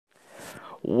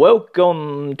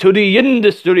Welcome to the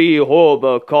Industry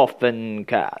Horror Coffin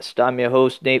Cast. I'm your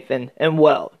host, Nathan, and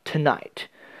well, tonight,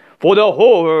 for the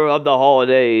horror of the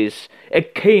holidays,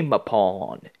 it came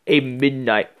upon a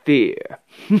midnight fear.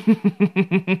 Ho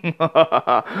ho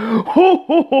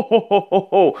ho ho ho ho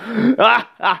ho! Ah,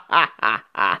 ha, ha, ha,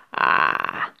 ha,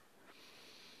 ha.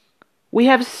 We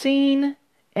have seen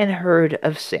and heard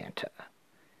of Santa,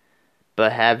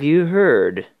 but have you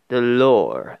heard the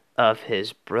lore of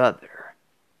his brother?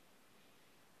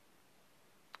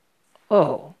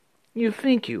 Oh, you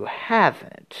think you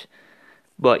haven't,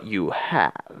 but you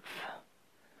have.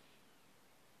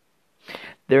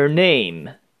 Their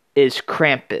name is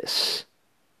Krampus,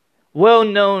 well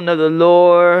known of the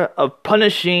lore of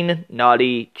punishing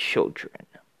naughty children.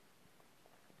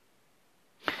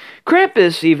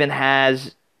 Krampus even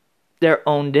has their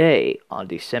own day on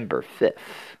December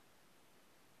 5th.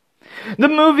 The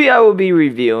movie I will be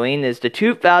reviewing is the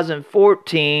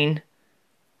 2014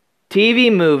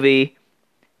 TV movie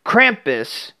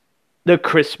Krampus, the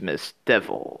Christmas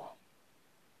Devil.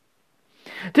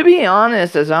 To be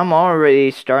honest, as I'm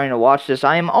already starting to watch this,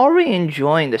 I am already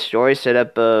enjoying the story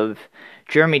setup of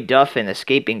Jeremy Duffin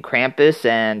escaping Krampus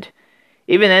and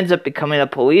even ends up becoming a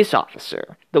police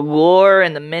officer. The lore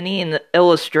and the many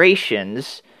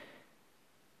illustrations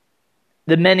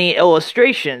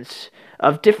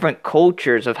of different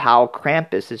cultures of how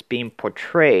Krampus is being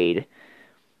portrayed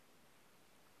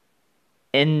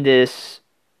in this,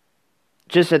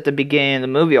 just at the beginning of the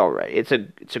movie already. It's a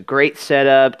great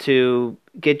setup to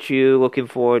get you looking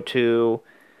forward to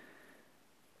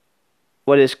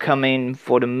what is coming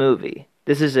for the movie.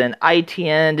 This is an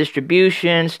ITN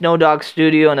distribution, Snow Dog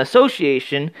Studio in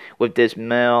association with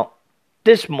Dismal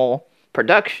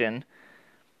Production,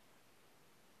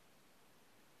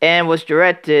 and was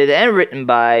directed and written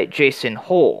by Jason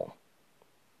Hole.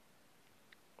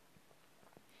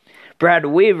 Brad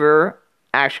Weaver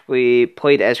actually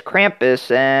played as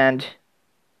Krampus, and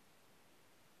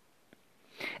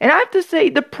I have to say,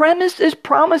 the premise is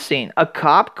promising. A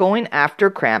cop going after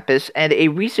Krampus and a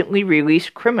recently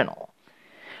released criminal.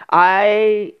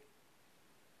 I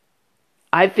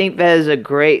think that is a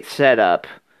great setup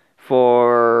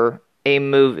for a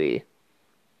movie.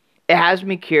 It has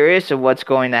me curious of what's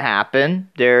going to happen.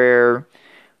 This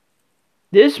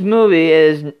movie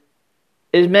is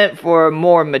meant for a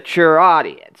more mature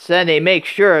audience, and they make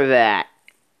sure of that.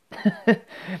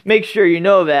 Make sure you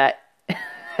know that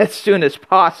as soon as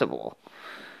possible.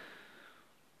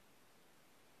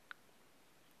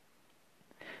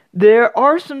 There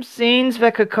are some scenes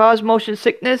that could cause motion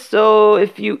sickness, so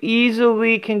if you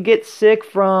easily can get sick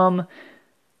from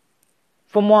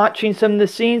watching some of the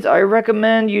scenes, I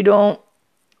recommend you don't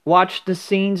watch the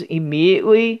scenes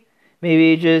immediately.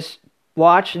 Maybe just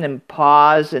watch and then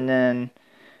pause, and then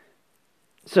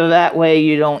so that way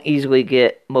you don't easily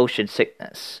get motion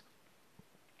sickness.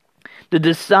 The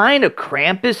design of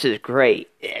Krampus is great.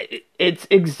 It's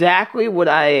exactly what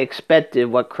I expected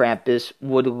what Krampus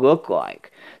would look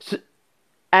like. So,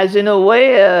 as in a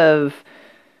way of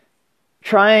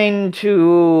trying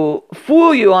to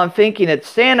fool you on thinking it's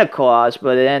Santa Claus,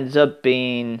 but it ends up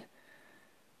being,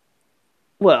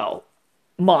 well,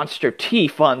 monster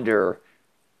teeth under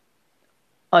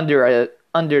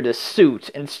the suit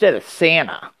instead of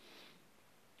Santa.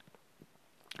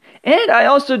 And I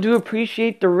also do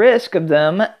appreciate the risk of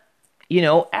them,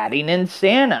 adding in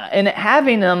Santa and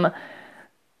having them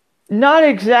not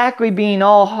exactly being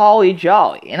all holly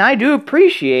jolly. And I do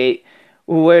appreciate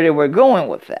where they were going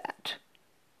with that.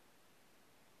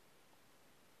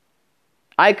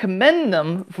 I commend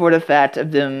them for the fact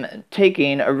of them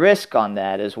taking a risk on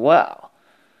that as well.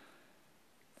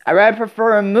 I rather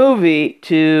prefer a movie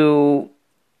to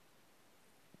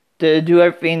do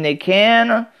everything they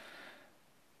can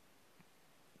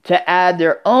to add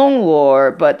their own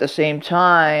lore, but at the same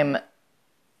time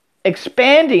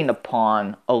expanding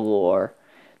upon a lore,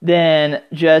 than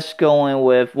just going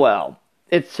with, well,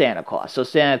 it's Santa Claus, so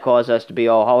Santa Claus has to be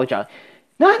all holly jolly.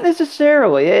 Not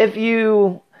necessarily. If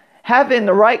you have it in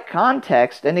the right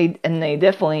context, and they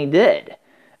definitely did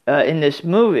in this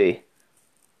movie.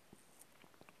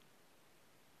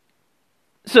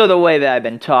 So the way that I've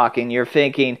been talking, you're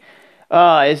thinking,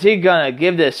 is he gonna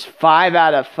give this 5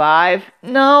 out of 5?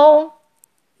 No,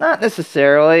 not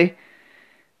necessarily.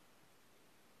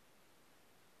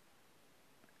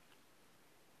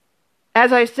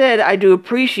 As I said, I do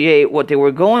appreciate what they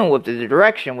were going with the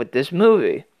direction with this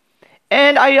movie.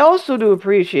 And I also do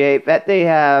appreciate that they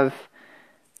have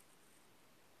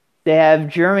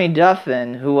Jeremy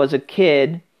Duffin, who was a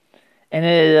kid and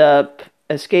ended up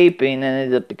escaping and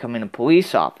ended up becoming a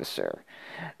police officer.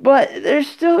 But there's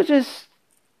still just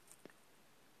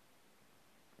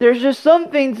there's just some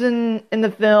things in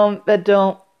the film that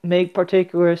don't make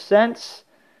particular sense.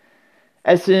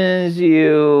 As soon as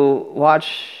you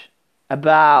watch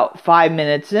about 5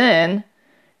 minutes in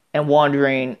and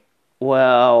wondering,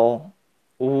 well,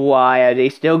 why are they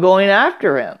still going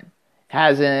after him?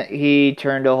 Hasn't he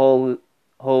turned a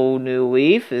whole new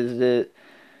leaf?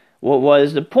 What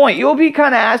was the point? You'll be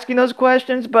kind of asking those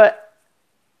questions, but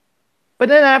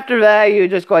then after that, you're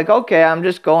just like, okay, I'm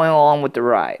just going along with the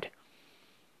ride.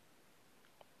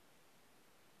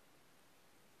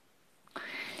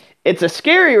 It's a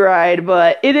scary ride,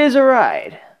 but it is a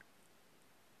ride.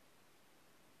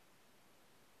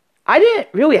 I didn't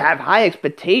really have high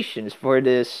expectations for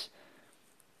this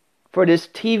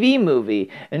TV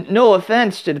movie. And no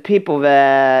offense to the people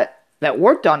that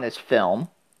worked on this film.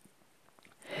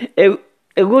 It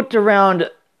looked around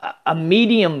a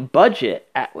medium budget,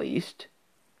 at least.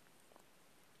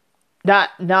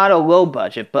 Not a low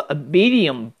budget, but a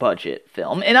medium budget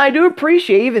film. And I do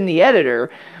appreciate even the editor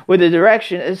with the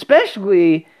direction,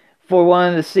 especially for one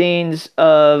of the scenes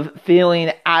of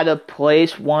feeling out of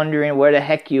place, wondering where the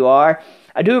heck you are.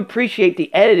 I do appreciate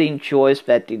the editing choice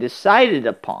that they decided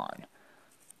upon.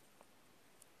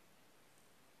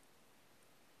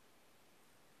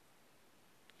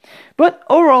 But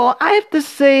overall, I have to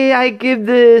say I give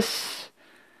this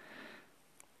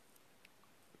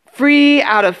 3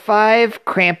 out of 5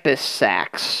 Krampus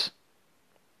sacks.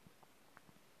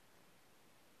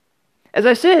 As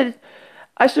I said,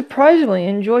 I surprisingly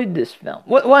enjoyed this film.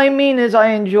 What I mean is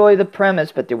I enjoy the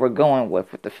premise that they were going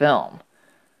with the film.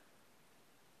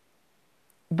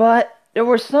 But there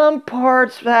were some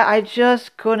parts that I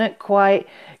just couldn't quite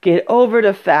get over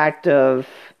the fact of...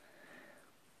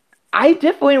 I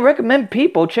definitely recommend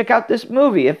people check out this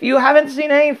movie. If you haven't seen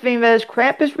anything that is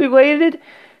Krampus related,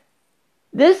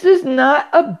 this is not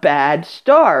a bad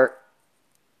start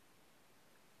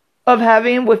of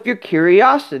having with your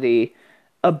curiosity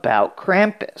about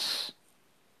Krampus.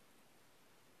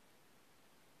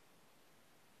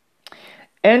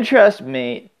 And trust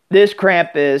me, this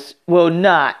Krampus will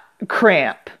not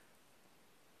cramp.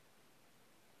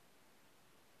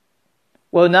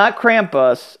 Will not cramp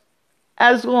us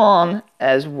as long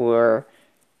as we're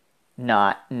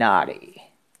not naughty.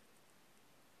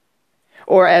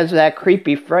 Or as that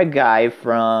creepy Fred guy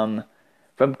from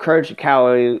Courage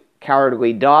the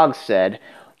Cowardly Dog said,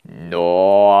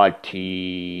 naughty.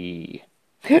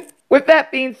 With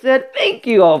that being said, thank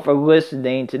you all for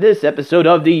listening to this episode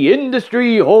of the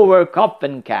Industry Horror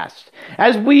Coffin Cast.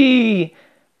 As we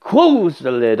close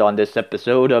the lid on this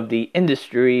episode of the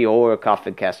Industry Horror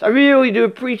Coffin Cast, I really do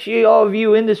appreciate all of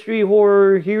you industry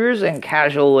horror hearers and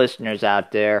casual listeners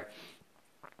out there.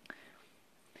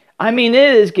 I mean,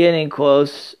 it is getting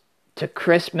close to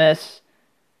Christmas.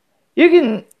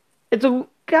 It's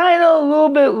kind of a little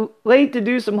bit late to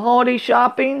do some holiday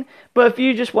shopping, but if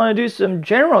you just want to do some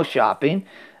general shopping,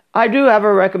 I do have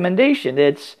a recommendation.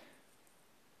 It's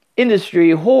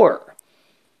Industry Horror.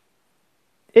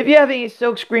 If you have any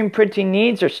silkscreen printing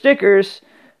needs or stickers,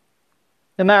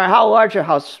 no matter how large or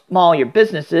how small your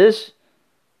business is,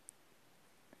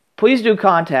 please do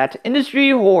contact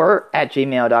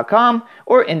industryhorror@gmail.com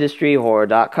or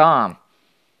industryhorror.com.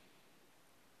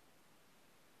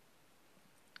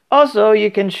 Also, you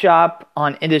can shop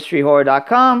on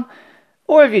industryhorror.com,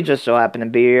 or if you just so happen to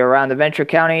be around the Ventura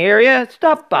County area,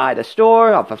 stop by the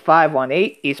store off of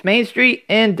 518 East Main Street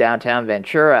in downtown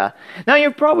Ventura. Now,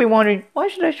 you're probably wondering, why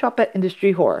should I shop at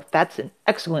Industry Horror? That's an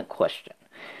excellent question.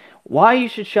 Why you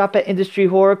should shop at Industry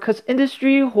Horror? Because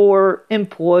Industry Horror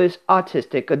employs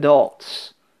autistic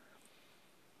adults.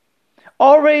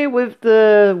 Already with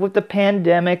the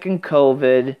pandemic and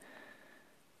COVID,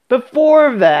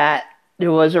 before that,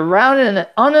 there was around an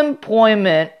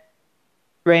unemployment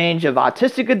range of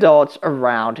autistic adults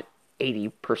around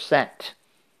 80%.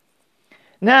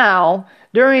 Now,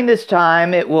 during this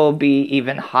time, it will be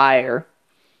even higher.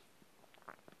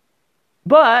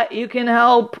 But you can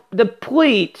help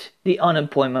deplete the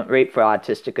unemployment rate for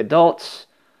autistic adults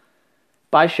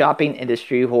by shopping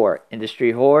Industry Horror.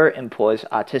 Industry Horror employs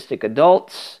autistic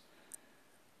adults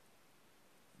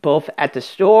both at the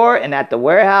store and at the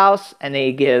warehouse, and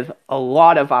they give a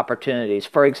lot of opportunities.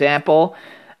 For example,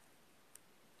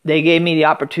 they gave me the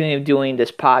opportunity of doing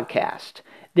this podcast.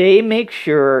 They make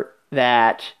sure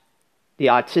that the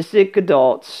autistic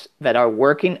adults that are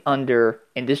working under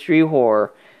Industry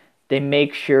Horror, they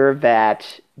make sure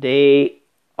that they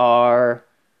are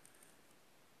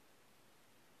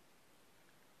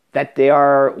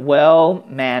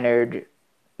well-mannered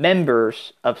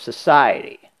members of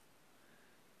society,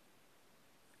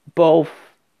 both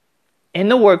in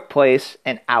the workplace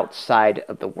and outside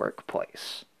of the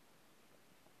workplace.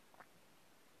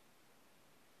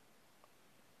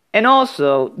 And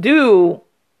also, do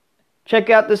check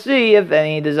out to see if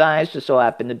any designs just so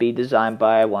happen to be designed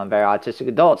by one of our autistic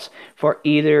adults for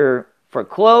either for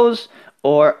clothes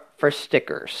or for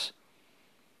stickers.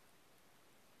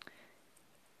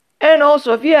 And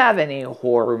also, if you have any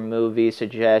horror movie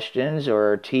suggestions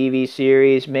or TV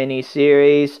series,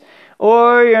 mini-series,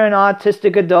 or you're an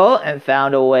autistic adult and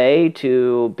found a way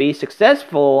to be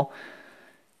successful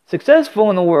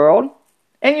in the world,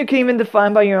 and you can even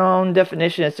define by your own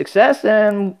definition of success,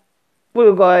 and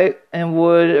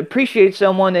would appreciate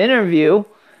someone to interview,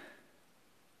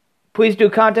 please do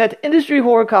contact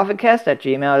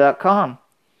industryhorrorcoffeecast@gmail.com.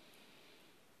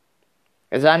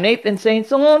 As I'm Nathan saying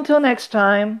so long until next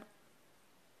time,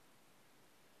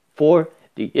 for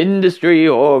the Industry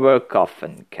Horror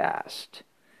Coffin Cast.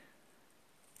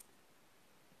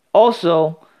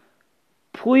 Also,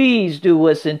 please do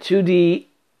listen to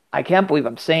I can't believe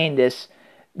I'm saying this,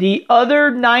 the other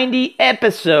 90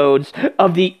 episodes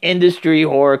of the Industry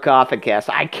Horror Coffin Cast.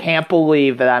 I can't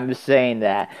believe that I'm saying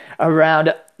that.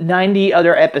 Around 90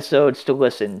 other episodes to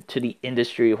listen to the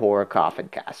Industry Horror Coffin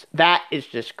Cast. That is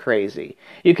just crazy.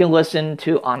 You can listen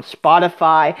to on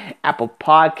Spotify, Apple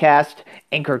Podcast,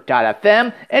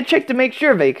 Anchor.fm, and check to make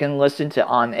sure that you can listen to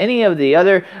on any of the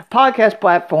other podcast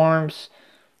platforms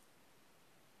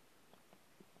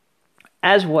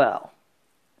as well.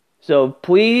 So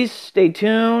please stay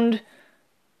tuned.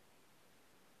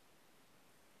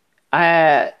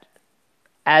 As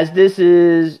this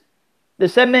is the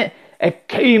segment, it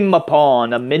came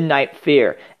upon a midnight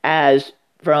fear. As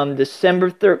from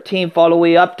December 13th all the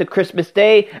way up to Christmas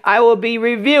Day, I will be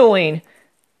reviewing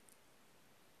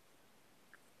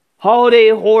holiday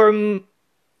horror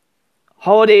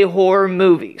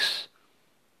movies.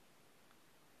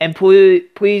 And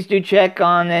please do check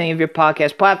on any of your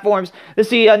podcast platforms to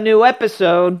see a new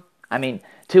episode.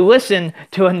 To listen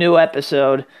to a new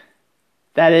episode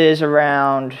that is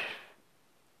around.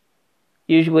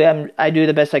 Usually I do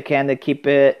the best I can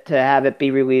to have it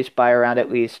be released by around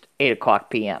at least 8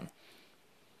 o'clock p.m.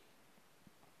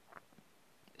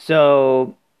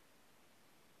 So,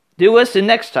 do listen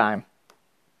next time.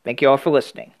 Thank you all for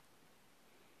listening.